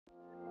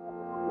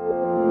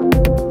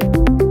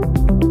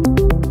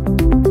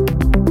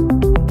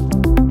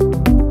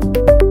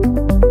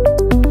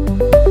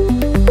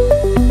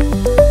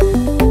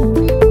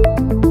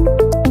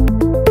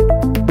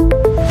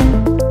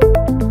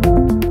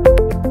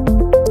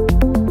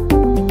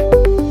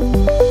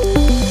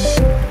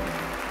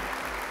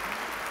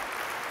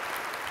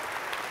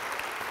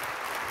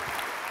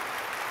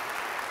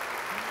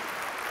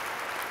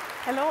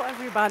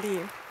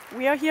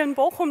here in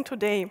Bochum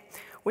today,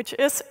 which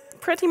is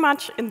pretty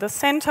much in the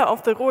center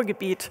of the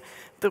Ruhrgebiet,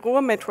 the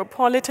Ruhr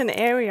metropolitan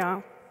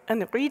area,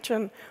 a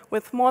region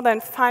with more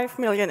than 5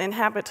 million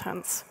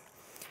inhabitants.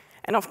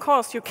 And of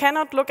course, you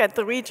cannot look at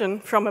the region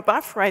from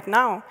above right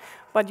now,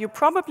 but you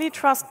probably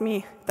trust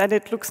me that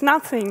it looks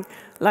nothing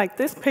like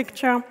this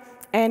picture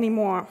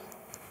anymore.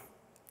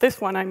 This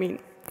one, I mean.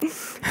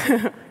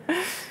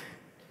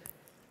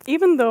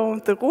 Even though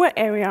the Ruhr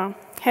area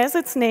has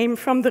its name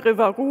from the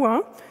river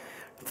Ruhr,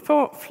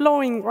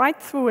 flowing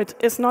right through it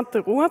is not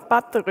the Ruhr,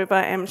 but the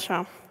river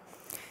Msha.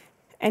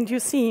 And you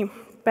see,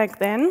 back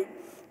then,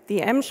 the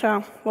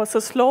Msha was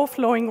a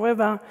slow-flowing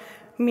river,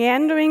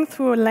 meandering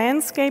through a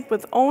landscape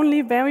with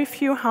only very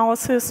few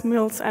houses,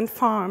 mills, and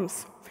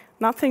farms.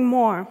 Nothing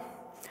more.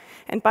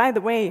 And by the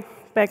way,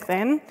 back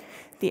then,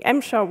 the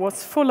Msha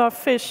was full of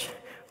fish,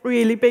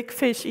 really big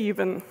fish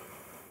even.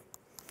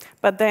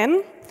 But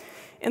then,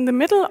 in the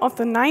middle of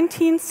the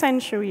 19th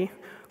century,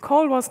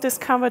 coal was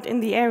discovered in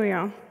the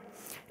area,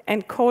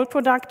 and coal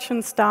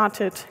production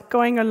started,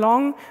 going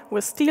along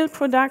with steel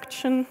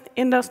production,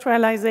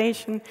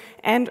 industrialization,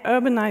 and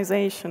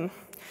urbanization,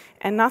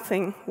 and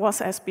nothing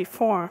was as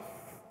before.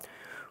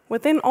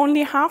 Within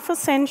only half a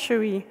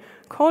century,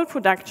 coal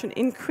production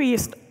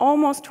increased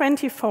almost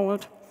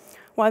 20-fold,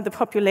 while the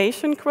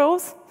population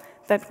growth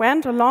that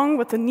went along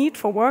with the need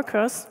for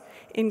workers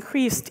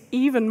increased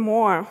even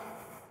more.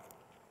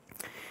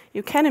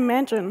 You can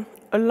imagine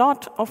a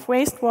lot of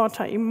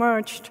wastewater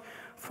emerged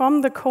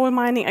from the coal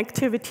mining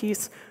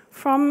activities,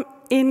 from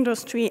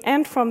industry,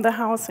 and from the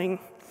housing.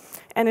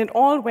 And it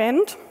all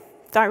went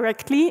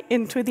directly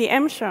into the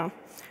Msha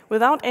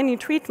without any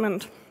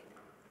treatment.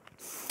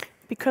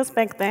 Because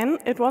back then,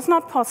 it was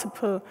not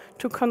possible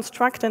to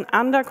construct an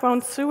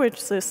underground sewage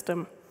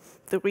system.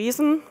 The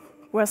reason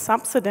were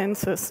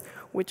subsidences,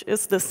 which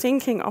is the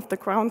sinking of the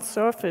ground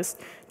surface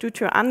due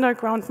to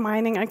underground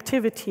mining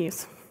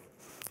activities.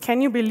 Can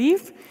you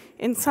believe?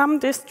 In some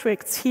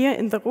districts here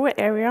in the Ruhr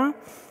area,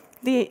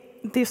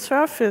 the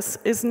surface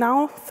is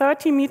now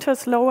 30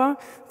 meters lower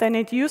than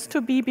it used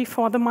to be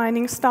before the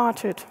mining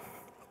started.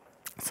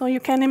 So you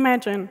can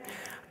imagine,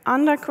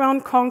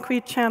 underground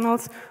concrete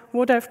channels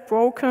would have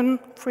broken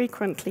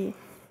frequently.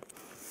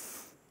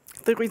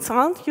 The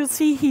result you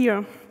see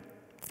here,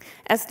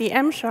 as the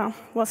Msha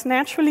was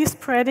naturally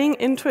spreading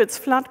into its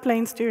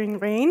floodplains during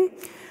rain,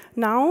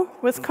 now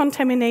with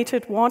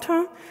contaminated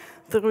water,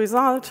 the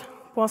result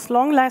was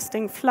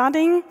long-lasting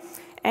flooding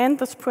and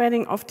the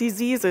spreading of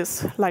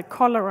diseases like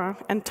cholera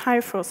and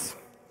typhus.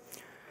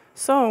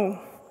 So,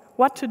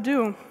 what to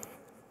do?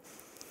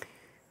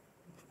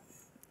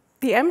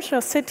 The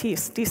Msha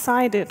cities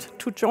decided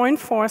to join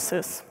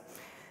forces.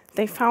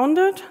 They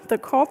founded the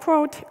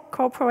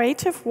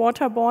cooperative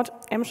water board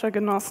Msha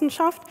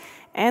Genossenschaft,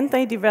 and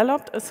they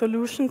developed a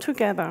solution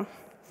together.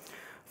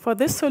 For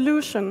this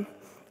solution,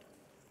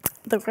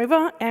 the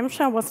river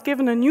Msha was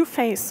given a new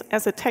face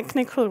as a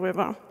technical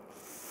river,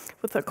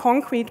 with a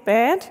concrete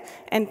bed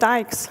and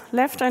dikes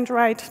left and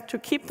right to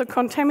keep the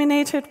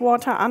contaminated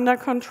water under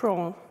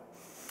control.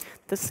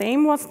 The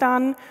same was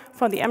done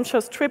for the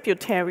Msha's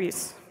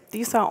tributaries.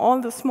 These are all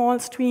the small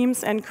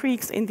streams and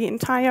creeks in the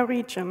entire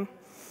region.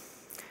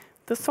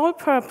 The sole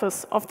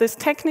purpose of this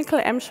technical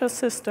Msha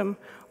system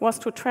was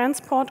to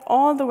transport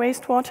all the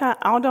wastewater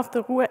out of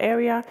the Ruhr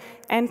area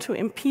and to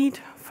impede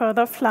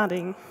further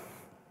flooding.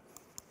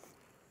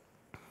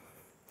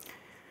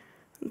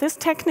 This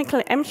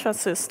technical Msha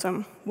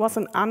system was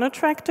an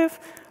unattractive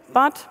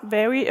but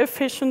very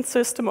efficient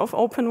system of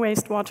open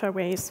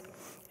wastewaterways,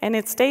 and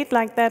it stayed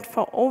like that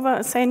for over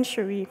a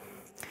century.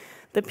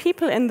 The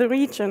people in the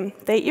region,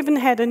 they even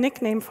had a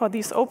nickname for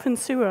these open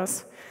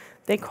sewers.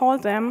 They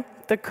called them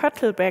the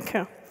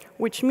Köttelbäche,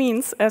 which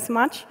means as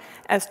much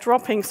as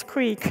Droppings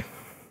Creek.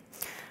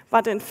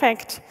 But in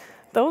fact,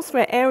 those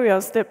were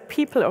areas that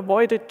people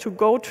avoided to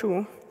go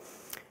to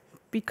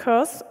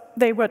because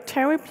they were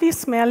terribly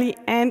smelly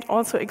and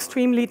also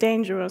extremely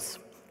dangerous.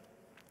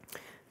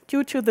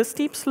 Due to the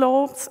steep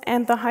slopes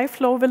and the high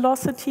flow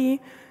velocity,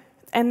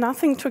 and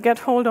nothing to get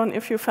hold on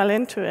if you fell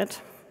into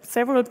it.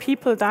 Several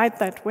people died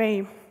that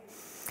way.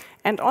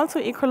 And also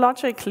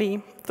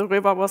ecologically, the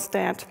river was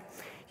dead.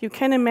 You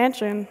can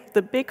imagine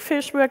the big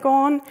fish were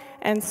gone,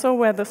 and so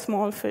were the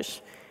small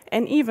fish,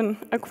 and even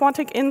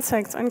aquatic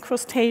insects and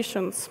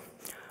crustaceans.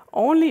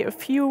 Only a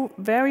few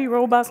very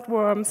robust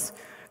worms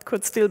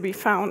could still be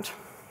found.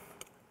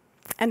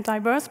 And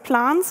diverse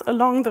plants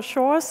along the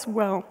shores,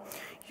 well,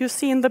 you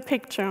see in the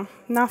picture,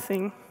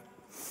 nothing.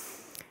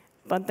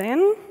 But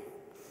then,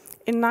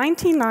 in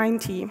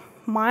 1990,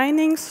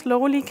 mining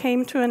slowly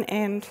came to an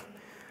end,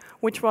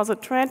 which was a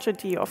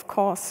tragedy, of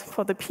course,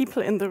 for the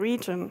people in the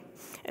region,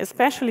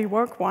 especially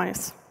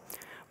work-wise.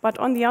 But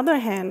on the other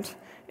hand,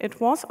 it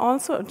was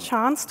also a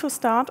chance to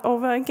start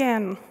over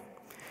again.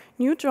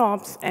 New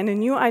jobs and a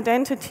new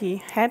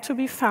identity had to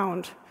be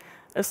found,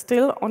 a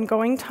still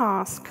ongoing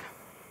task.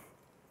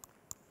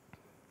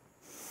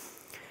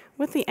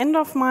 With the end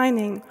of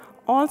mining,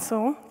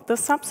 also, the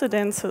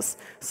subsidences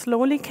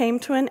slowly came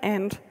to an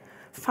end,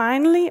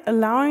 finally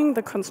allowing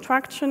the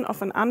construction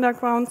of an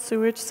underground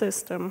sewage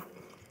system.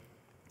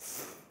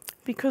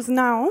 Because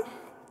now,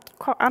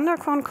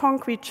 underground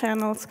concrete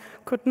channels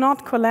could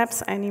not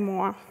collapse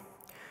anymore.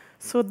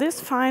 So this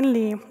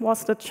finally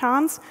was the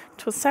chance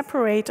to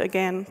separate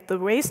again the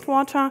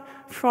wastewater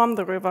from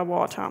the river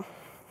water.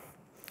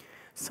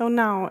 So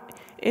now,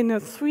 in a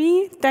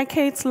 3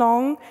 decades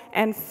long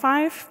and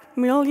 €5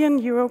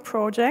 billion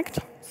project,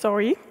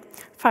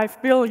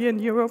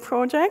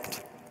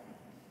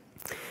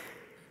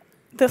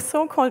 the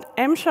so-called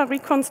Msha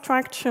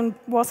Reconstruction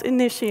was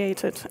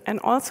initiated and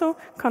also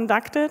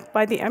conducted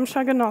by the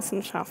Msha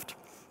Genossenschaft.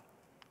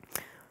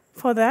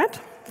 For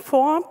that,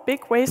 4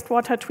 big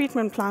wastewater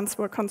treatment plants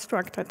were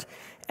constructed,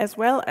 as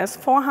well as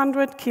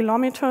 400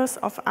 kilometers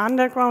of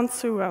underground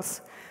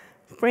sewers,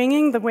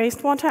 bringing the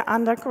wastewater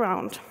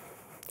underground.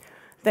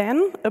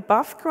 Then,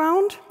 above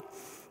ground,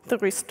 the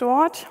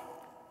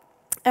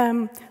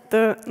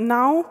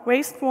now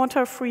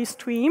wastewater-free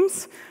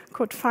streams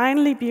could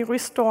finally be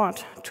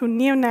restored to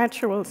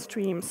near-natural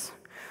streams.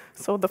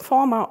 So the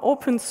former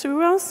open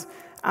sewers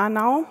are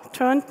now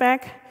turned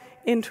back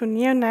into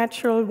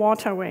near-natural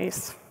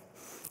waterways.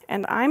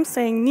 And I'm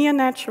saying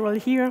near-natural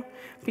here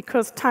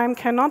because time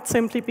cannot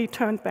simply be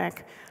turned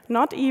back,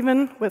 not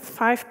even with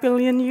 €5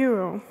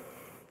 billion.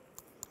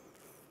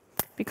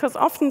 Because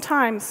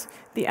oftentimes,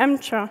 the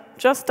Msha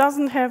just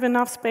doesn't have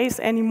enough space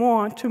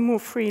anymore to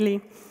move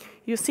freely.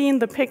 You see in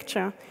the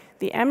picture,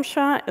 the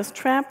Msha is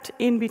trapped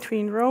in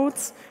between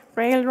roads,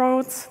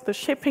 railroads, the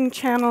shipping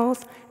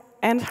channels,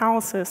 and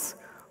houses.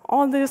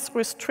 All this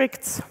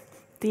restricts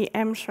the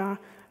Msha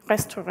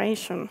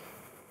restoration.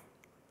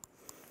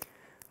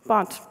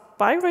 But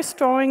by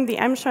restoring the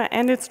Msha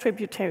and its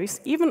tributaries,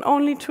 even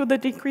only to the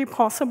degree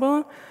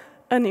possible,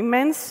 an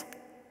immense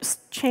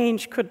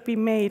change could be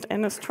made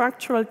and a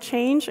structural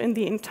change in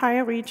the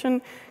entire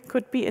region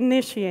could be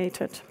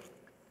initiated.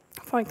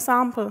 For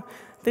example,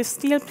 this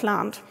steel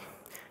plant,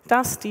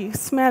 dusty,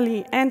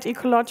 smelly, and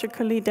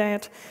ecologically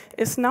dead,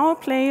 is now a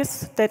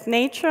place that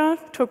nature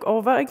took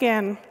over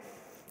again.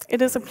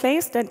 It is a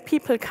place that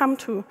people come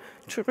to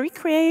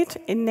recreate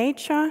in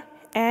nature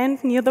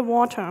and near the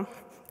water.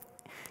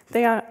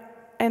 They are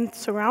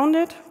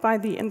surrounded by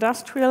the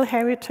industrial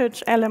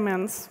heritage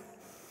elements.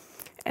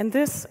 And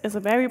this is a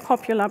very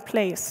popular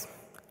place,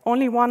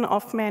 only one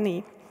of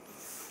many.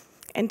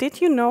 And did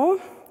you know,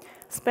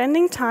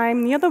 spending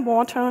time near the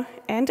water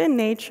and in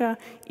nature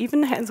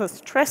even has a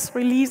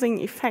stress-releasing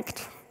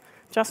effect?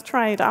 Just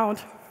try it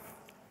out.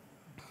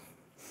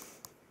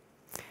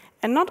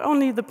 And not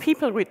only the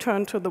people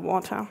returned to the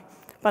water,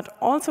 but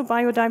also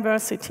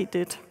biodiversity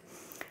did.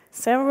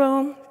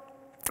 Several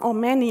or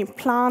many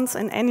plants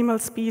and animal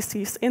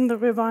species in the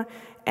river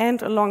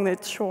and along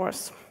its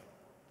shores.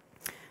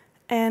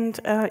 And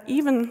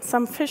even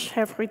some fish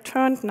have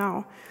returned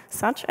now,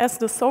 such as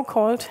the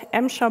so-called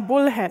Msha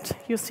bullhead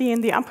you see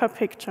in the upper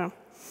picture.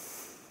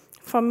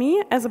 For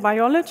me, as a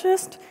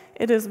biologist,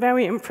 it is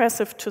very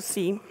impressive to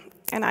see.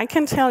 And I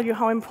can tell you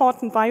how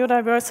important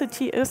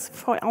biodiversity is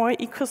for our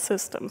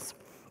ecosystems.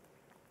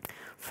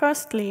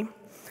 Firstly,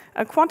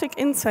 aquatic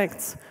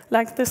insects,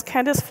 like this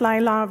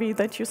caddisfly larvae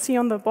that you see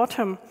on the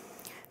bottom,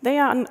 they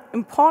are an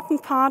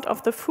important part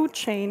of the food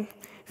chain,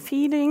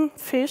 feeding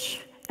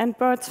fish and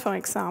birds, for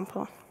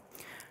example.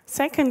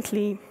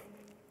 Secondly,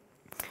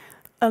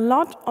 a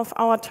lot of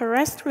our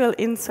terrestrial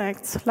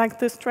insects, like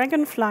this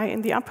dragonfly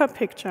in the upper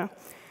picture,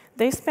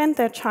 they spend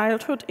their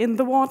childhood in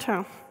the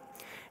water.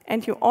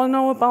 And you all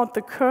know about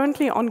the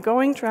currently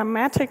ongoing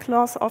dramatic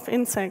loss of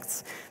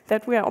insects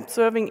that we are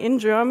observing in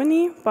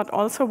Germany, but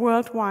also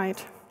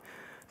worldwide.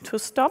 To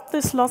stop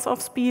this loss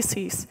of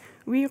species,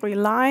 we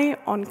rely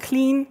on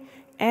clean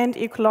and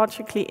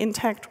ecologically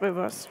intact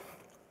rivers.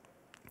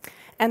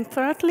 And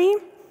thirdly,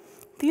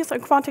 these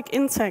aquatic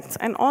insects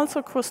and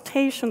also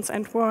crustaceans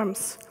and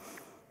worms,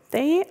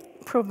 they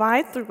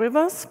provide the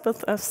rivers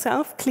with a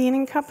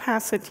self-cleaning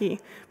capacity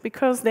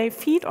because they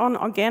feed on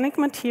organic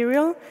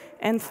material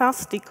and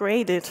thus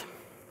degrade it.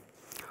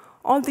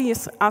 All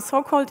these are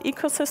so-called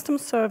ecosystem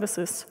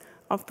services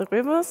of the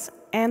rivers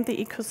and the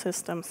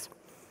ecosystems.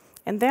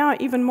 And there are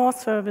even more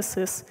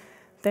services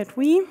that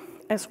we,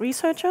 as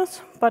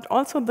researchers, but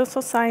also the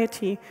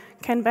society,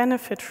 can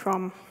benefit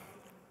from.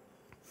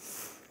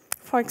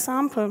 For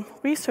example,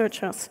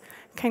 researchers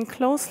can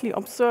closely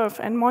observe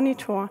and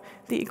monitor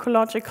the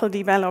ecological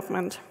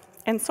development,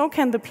 and so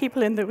can the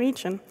people in the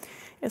region.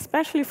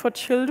 Especially for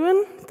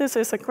children, this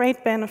is a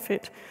great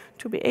benefit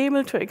to be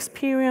able to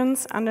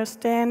experience,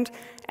 understand,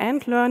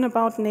 and learn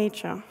about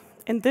nature,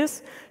 and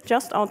this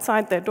just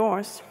outside their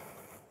doors.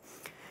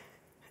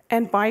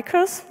 And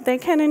bikers, they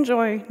can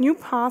enjoy new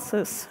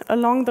paths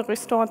along the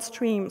restored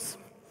streams.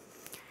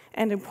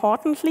 And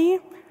importantly,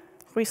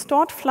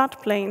 restored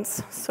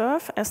floodplains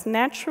serve as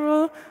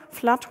natural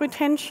flood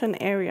retention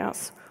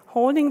areas,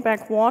 holding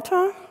back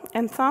water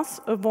and thus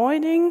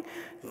avoiding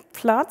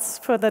floods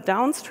further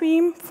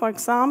downstream, for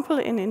example,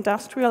 in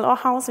industrial or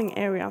housing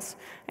areas,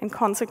 and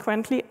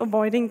consequently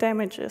avoiding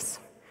damages.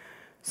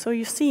 So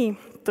you see,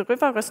 the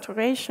river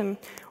restoration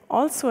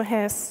also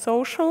has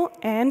social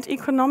and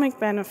economic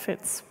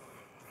benefits.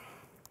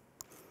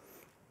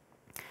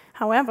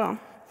 However,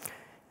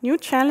 new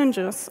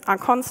challenges are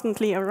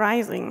constantly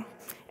arising,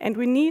 and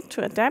we need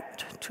to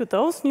adapt to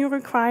those new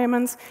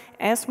requirements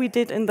as we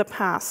did in the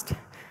past.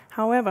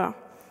 However,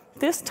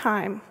 this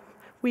time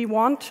we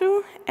want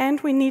to and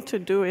we need to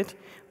do it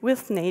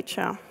with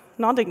nature,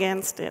 not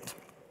against it.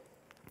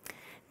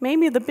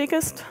 Maybe the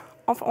biggest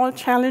of all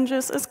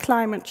challenges is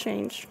climate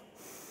change.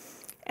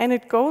 And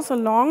it goes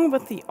along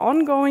with the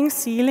ongoing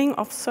sealing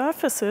of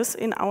surfaces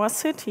in our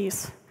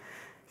cities.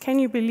 Can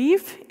you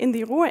believe in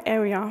the Ruhr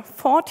area,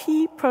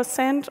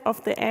 40%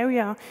 of the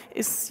area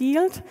is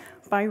sealed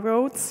by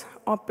roads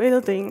or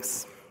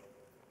buildings?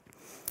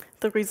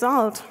 The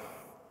result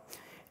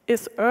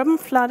is urban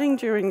flooding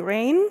during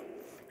rain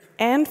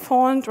and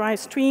fallen dry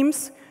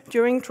streams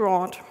during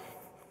drought.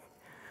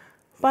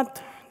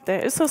 But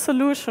there is a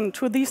solution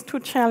to these two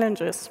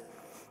challenges,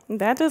 and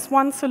that is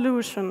one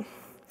solution.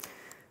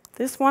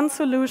 This one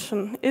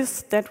solution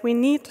is that we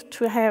need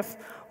to have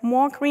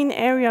more green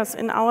areas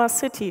in our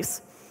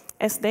cities,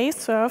 as they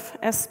serve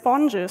as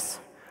sponges,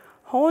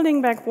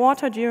 holding back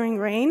water during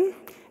rain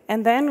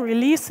and then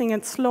releasing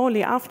it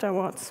slowly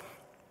afterwards.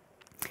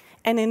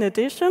 And in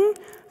addition,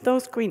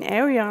 those green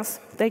areas,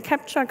 they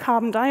capture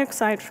carbon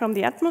dioxide from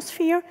the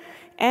atmosphere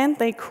and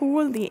they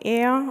cool the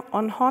air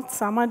on hot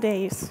summer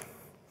days.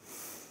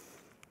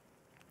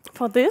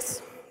 For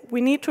this, we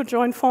need to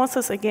join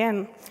forces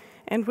again.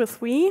 And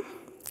with we,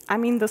 I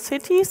mean the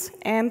cities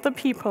and the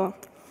people.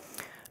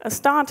 A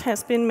start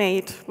has been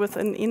made with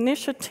an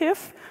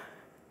initiative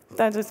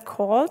that is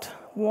called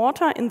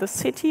Water in the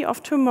City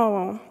of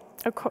Tomorrow.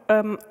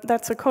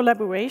 That's a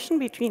collaboration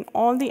between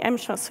all the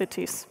Msha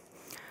cities.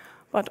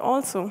 But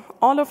also,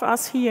 all of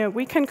us here,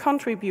 we can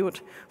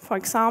contribute, for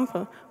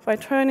example, by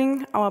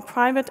turning our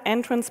private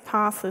entrance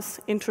paths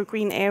into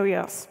green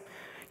areas.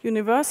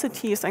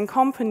 Universities and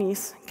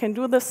companies can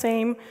do the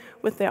same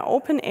with their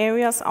open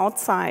areas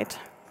outside.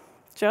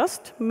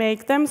 Just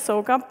make them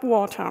soak up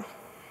water.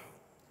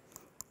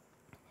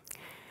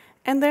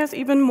 And there's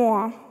even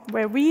more,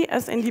 where we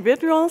as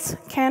individuals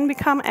can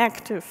become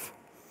active.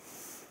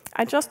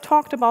 I just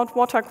talked about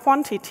water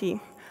quantity,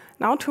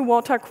 now to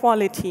water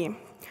quality.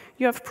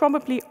 You have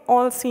probably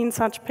all seen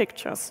such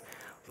pictures.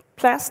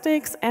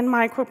 Plastics and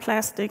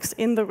microplastics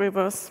in the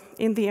rivers,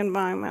 in the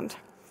environment.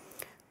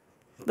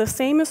 The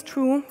same is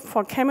true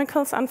for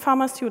chemicals and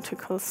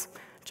pharmaceuticals,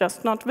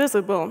 just not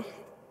visible.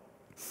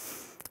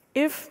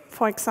 If,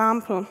 for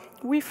example,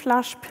 we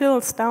flush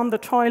pills down the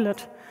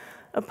toilet,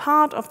 a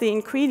part of the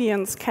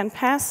ingredients can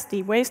pass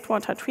the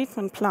wastewater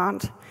treatment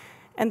plant,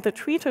 and the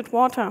treated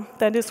water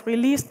that is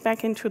released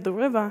back into the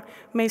river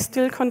may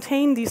still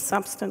contain these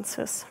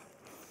substances.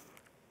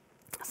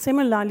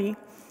 Similarly,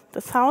 the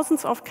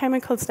thousands of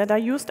chemicals that are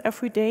used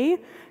every day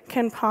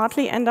can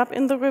partly end up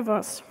in the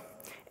rivers.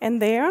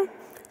 And there,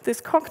 this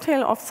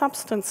cocktail of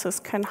substances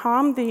can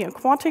harm the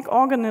aquatic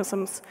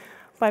organisms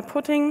by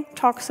putting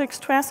toxic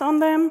stress on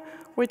them,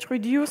 which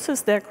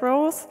reduces their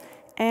growth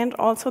and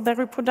also their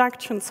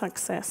reproduction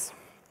success.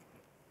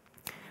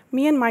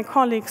 Me and my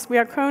colleagues, we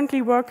are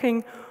currently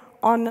working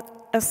on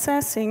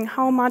assessing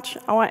how much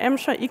our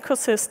Msha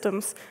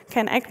ecosystems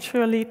can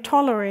actually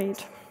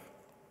tolerate.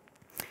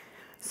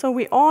 So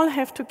we all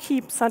have to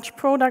keep such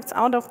products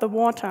out of the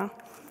water.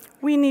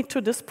 We need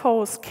to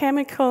dispose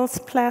chemicals,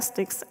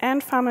 plastics,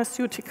 and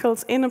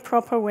pharmaceuticals in a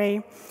proper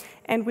way,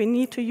 and we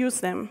need to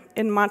use them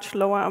in much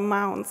lower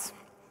amounts.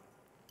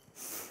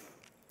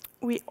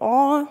 We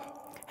all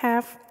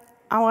have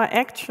our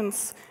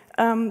actions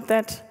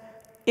that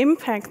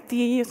impact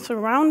the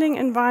surrounding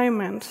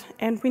environment,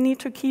 and we need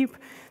to keep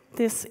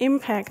this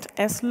impact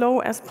as low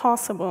as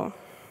possible.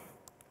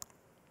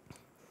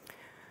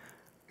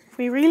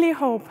 We really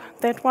hope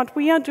that what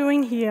we are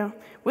doing here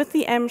with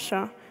the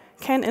Msha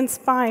can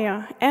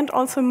inspire and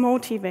also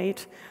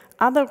motivate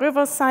other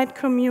riverside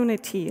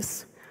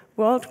communities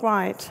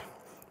worldwide,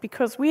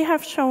 because we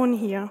have shown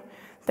here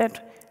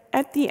that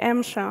at the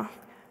Msha,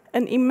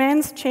 an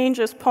immense change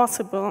is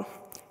possible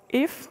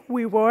if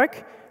we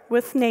work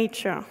with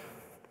nature.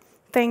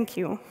 Thank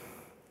you.